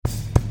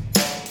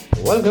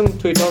Welcome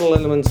to Eternal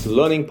Elements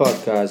Learning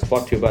Podcast,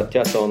 brought to you by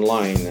Atyasa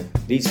Online.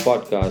 These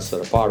podcasts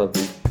are a part of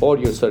the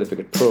audio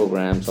certificate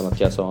programs on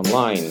Atyasa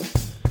Online.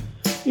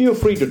 You're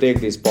free to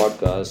take these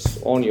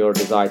podcasts on your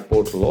desired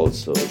portal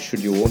also, should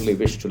you only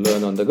wish to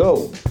learn on the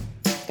go.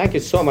 Thank you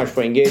so much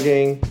for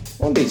engaging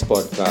on these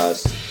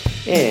podcasts,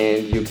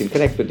 and you can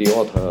connect with the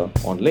author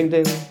on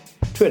LinkedIn,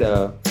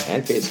 Twitter,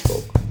 and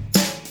Facebook.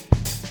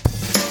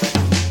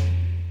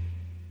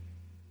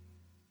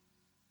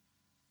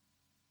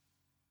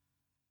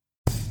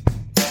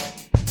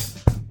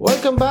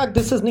 Welcome back.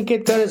 This is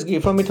Niket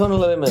Karesgi from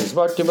Eternal Elements,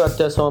 brought to you by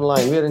Atyasa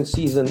Online. We are in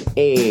season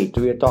 8.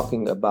 We are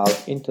talking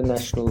about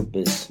international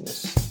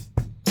business.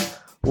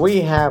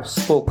 We have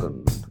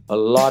spoken a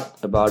lot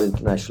about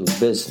international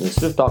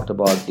business. We've talked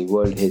about the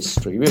world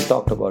history. We've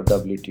talked about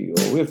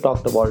WTO. We've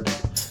talked about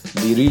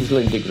the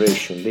regional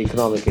integration, the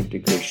economic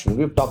integration.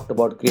 We've talked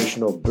about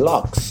creation of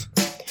blocks.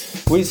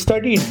 We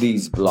studied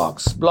these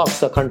blocks.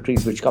 Blocks are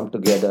countries which come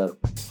together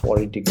for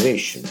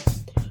integration.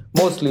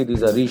 Mostly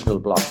these are regional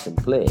blocks in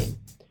play.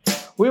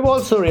 We've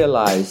also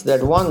realized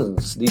that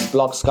once these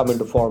blocks come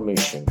into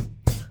formation,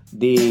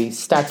 the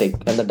static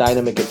and the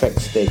dynamic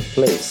effects take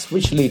place,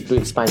 which lead to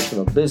expansion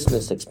of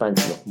business,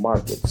 expansion of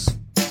markets.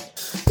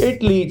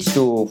 It leads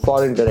to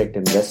foreign direct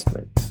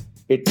investment.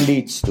 It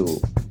leads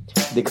to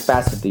the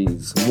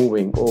capacities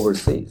moving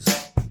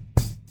overseas.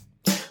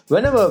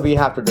 Whenever we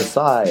have to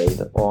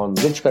decide on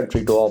which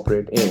country to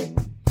operate in,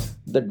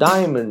 the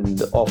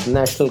diamond of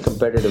national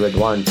competitive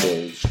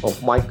advantage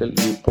of Michael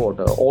E.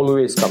 Porter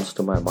always comes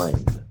to my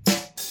mind.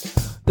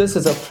 This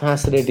is a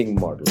fascinating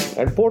model,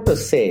 and Porter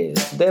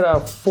says there are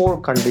 4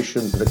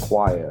 conditions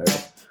required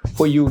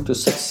for you to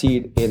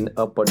succeed in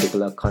a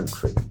particular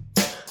country.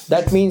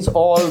 That means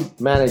all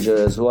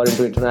managers who are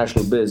into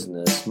international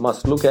business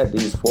must look at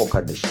these 4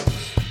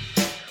 conditions.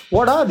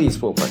 What are these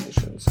 4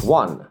 conditions?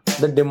 1,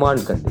 the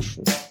demand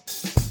condition.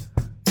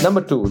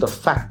 Number 2, the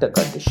factor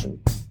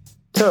condition.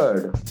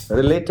 3rd,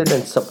 related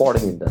and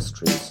supporting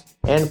industries.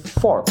 And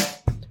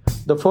 4th,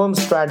 the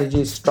firm's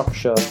strategy,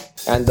 structure,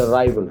 and the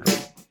rivalry.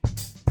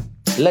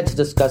 Let's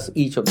discuss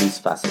each of these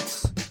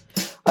facets.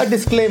 A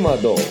disclaimer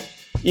though,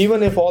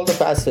 even if all the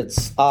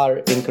facets are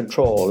in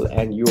control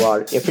and you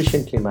are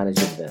efficiently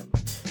managing them,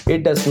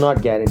 it does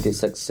not guarantee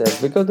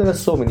success because there are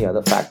so many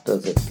other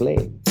factors at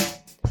play.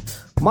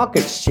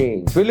 Markets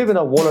change. We live in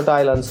a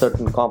volatile,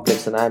 uncertain,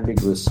 complex, and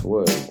ambiguous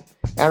world.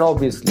 And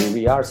obviously,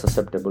 we are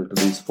susceptible to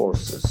these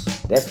forces.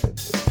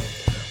 Definitely.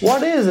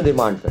 What is the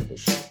demand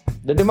condition?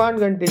 The demand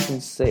condition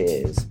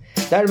says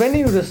that when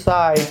you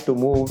decide to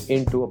move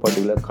into a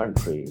particular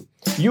country,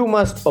 you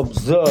must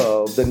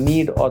observe the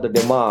need or the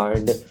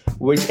demand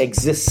which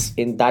exists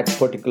in that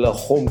particular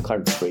home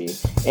country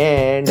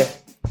and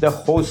the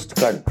host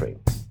country.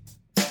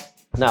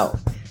 Now,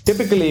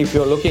 typically, if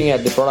you're looking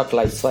at the product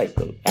life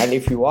cycle, and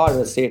if you are in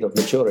a state of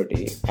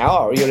maturity,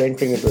 or you're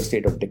entering into a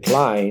state of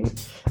decline,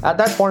 at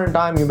that point in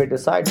time, you may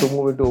decide to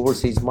move into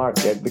overseas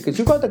market because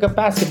you've got the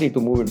capacity to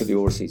move into the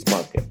overseas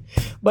market.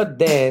 But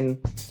then,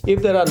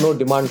 if there are no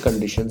demand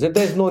conditions, if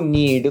there's no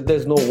need, if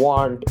there's no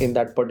want in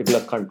that particular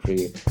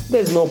country,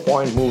 there's no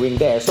point moving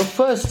there. So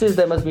first is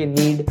there must be a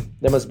need,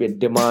 there must be a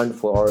demand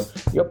for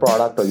your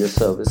product or your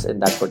service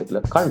in that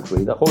particular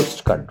country, the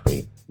host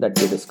country that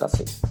we're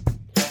discussing.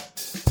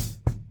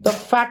 The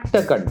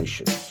factor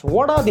conditions.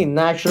 What are the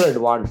natural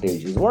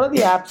advantages? What are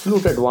the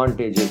absolute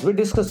advantages? We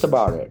discussed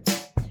about it.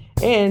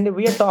 And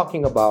we are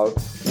talking about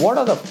what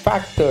are the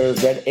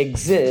factors that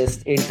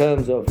exist in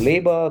terms of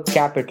labor,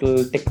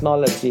 capital,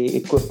 technology,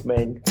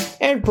 equipment,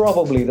 and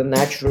probably the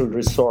natural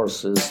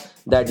resources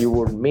that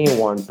you may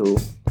want to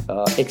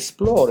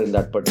explore in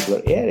that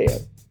particular area.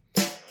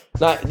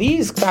 Now,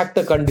 these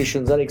factor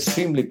conditions are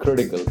extremely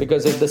critical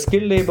because if the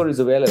skilled labor is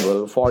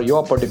available for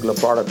your particular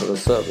product or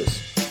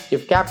service,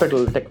 if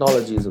capital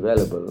technology is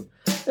available,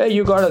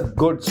 you got a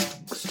good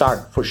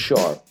start for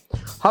sure.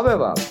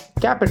 However,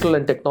 capital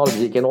and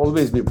technology can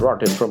always be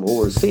brought in from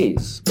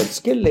overseas, but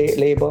skilled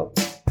labor,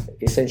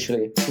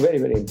 essentially, very,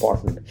 very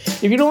important.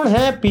 If you don't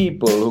have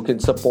people who can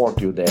support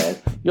you there,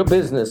 your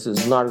business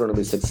is not going to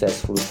be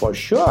successful for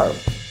sure.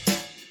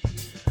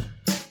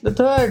 The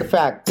third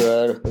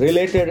factor,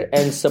 related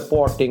and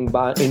supporting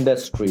by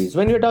industries.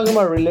 When you're talking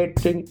about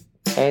relating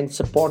and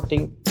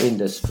supporting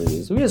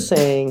industries, we are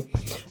saying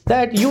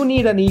that you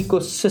need an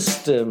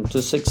ecosystem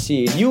to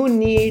succeed. You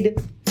need,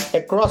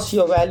 across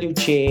your value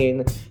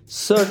chain,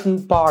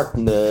 certain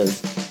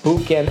partners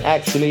who can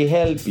actually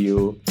help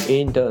you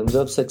in terms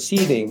of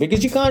succeeding,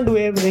 because you can't do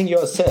everything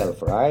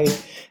yourself,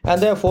 right? And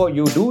therefore,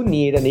 you do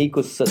need an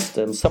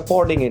ecosystem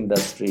supporting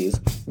industries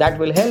that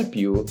will help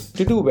you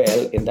to do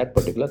well in that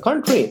particular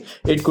country.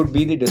 It could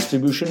be the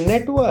distribution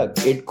network.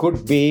 It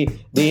could be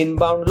the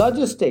inbound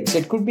logistics.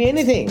 It could be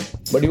anything.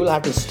 But you will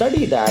have to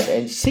study that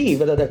and see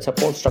whether that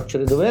support structure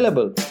is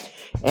available.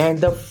 And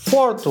the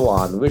fourth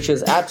one, which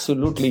is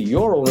absolutely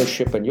your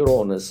ownership and your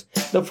onus,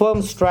 the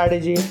firm's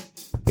strategy,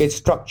 its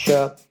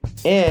structure,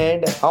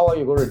 and how are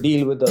you going to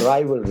deal with the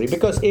rivalry?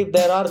 Because if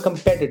there are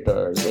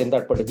competitors in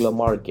that particular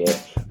market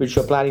which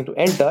you're planning to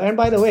enter, and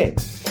by the way,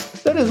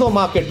 There is no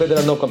market where there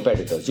are no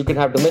competitors. You can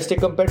have domestic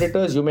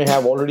competitors, you may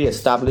have already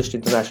established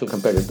international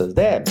competitors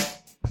there.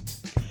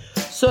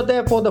 So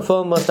therefore, the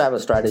firm must have a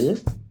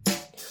strategy.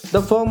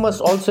 The firm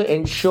must also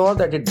ensure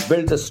that it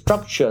builds a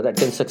structure that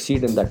can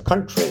succeed in that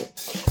country.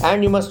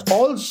 And you must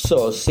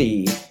also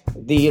see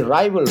the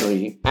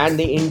rivalry and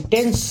the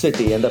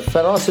intensity and the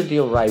ferocity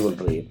of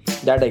rivalry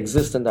that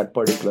exists in that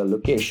particular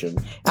location,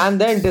 and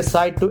then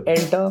decide to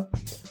enter,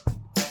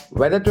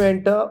 whether to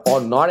enter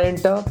or not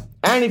enter.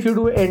 And if you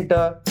do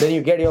enter, then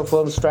you get your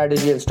firm's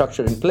strategy and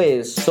structure in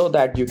place so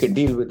that you can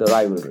deal with the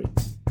rivalry.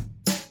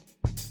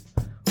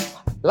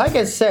 Like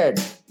I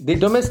said, the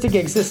domestic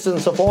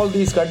existence of all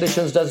these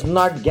conditions does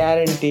not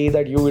guarantee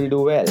that you will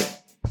do well.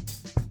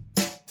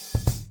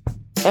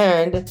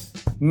 And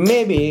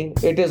maybe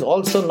it is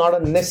also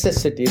not a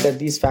necessity that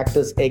these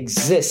factors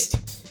exist.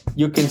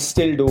 You can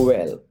still do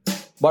well.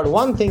 But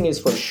one thing is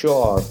for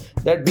sure,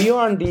 that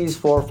beyond these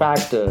four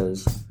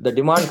factors, the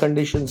demand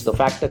conditions, the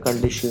factor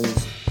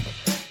conditions,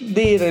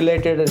 the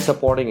related and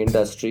supporting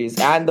industries,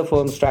 and the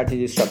firm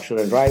strategy, structure,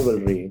 and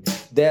rivalry,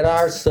 there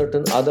are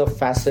certain other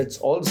facets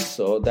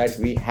also that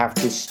we have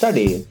to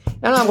study.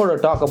 And I'm going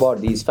to talk about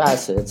these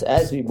facets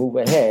as we move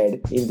ahead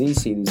in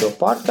these series of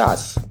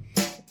podcasts.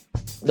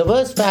 The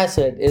first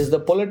facet is the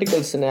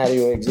political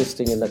scenario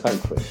existing in the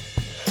country.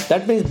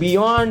 That means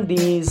beyond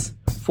these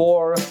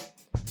four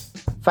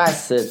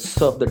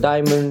facets of the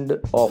diamond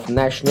of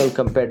national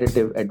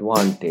competitive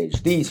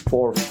advantage, these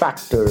four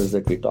factors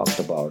that we talked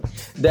about,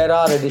 there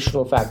are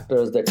additional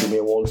factors that you may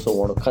also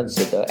want to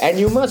consider, and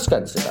you must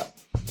consider.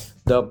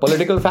 The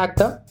political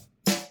factor,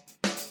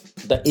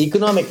 the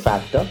economic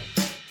factor,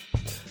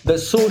 the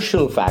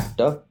social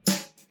factor,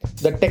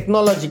 the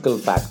technological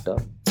factor,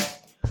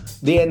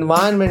 the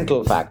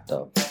environmental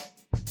factor,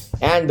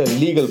 and the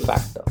legal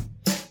factor.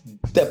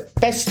 The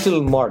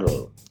pestle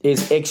model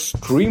is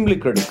extremely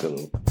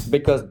critical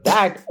because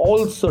that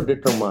also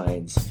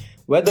determines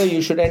whether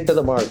you should enter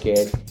the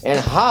market and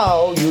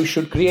how you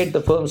should create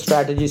the firm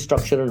strategy,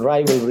 structure, and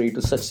rivalry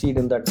to succeed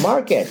in that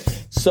market.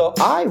 So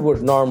I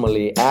would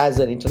normally, as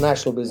an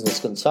international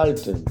business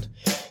consultant,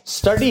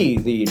 study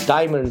the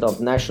diamond of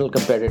national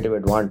competitive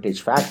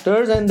advantage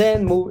factors and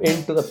then move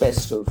into the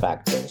pestle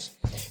factors.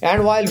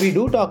 And while we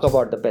do talk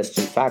about the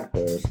pestle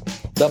factors,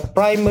 the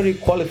primary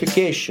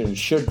qualification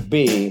should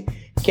be,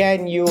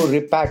 can you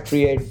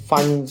repatriate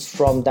funds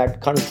from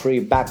that country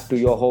back to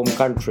your home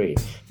country?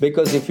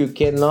 Because if you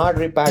cannot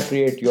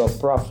repatriate your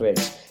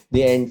profits,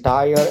 the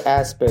entire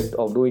aspect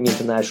of doing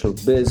international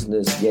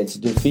business gets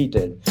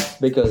defeated,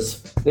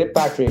 because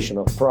repatriation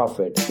of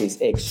profit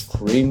is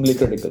extremely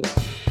critical.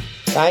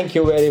 Thank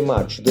you very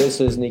much. This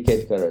is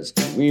Niket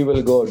Karajagi. We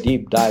will go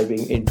deep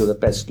diving into the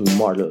pestle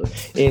model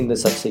in the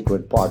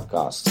subsequent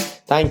podcasts.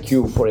 Thank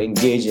you for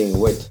engaging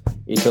with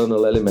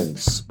Eternal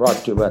Elements, brought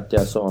to you by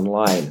Atyasa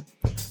Online.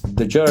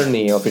 The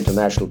journey of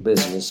international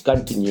business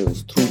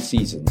continues through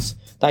seasons.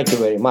 Thank you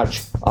very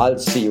much. I'll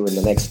see you in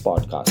the next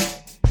podcast.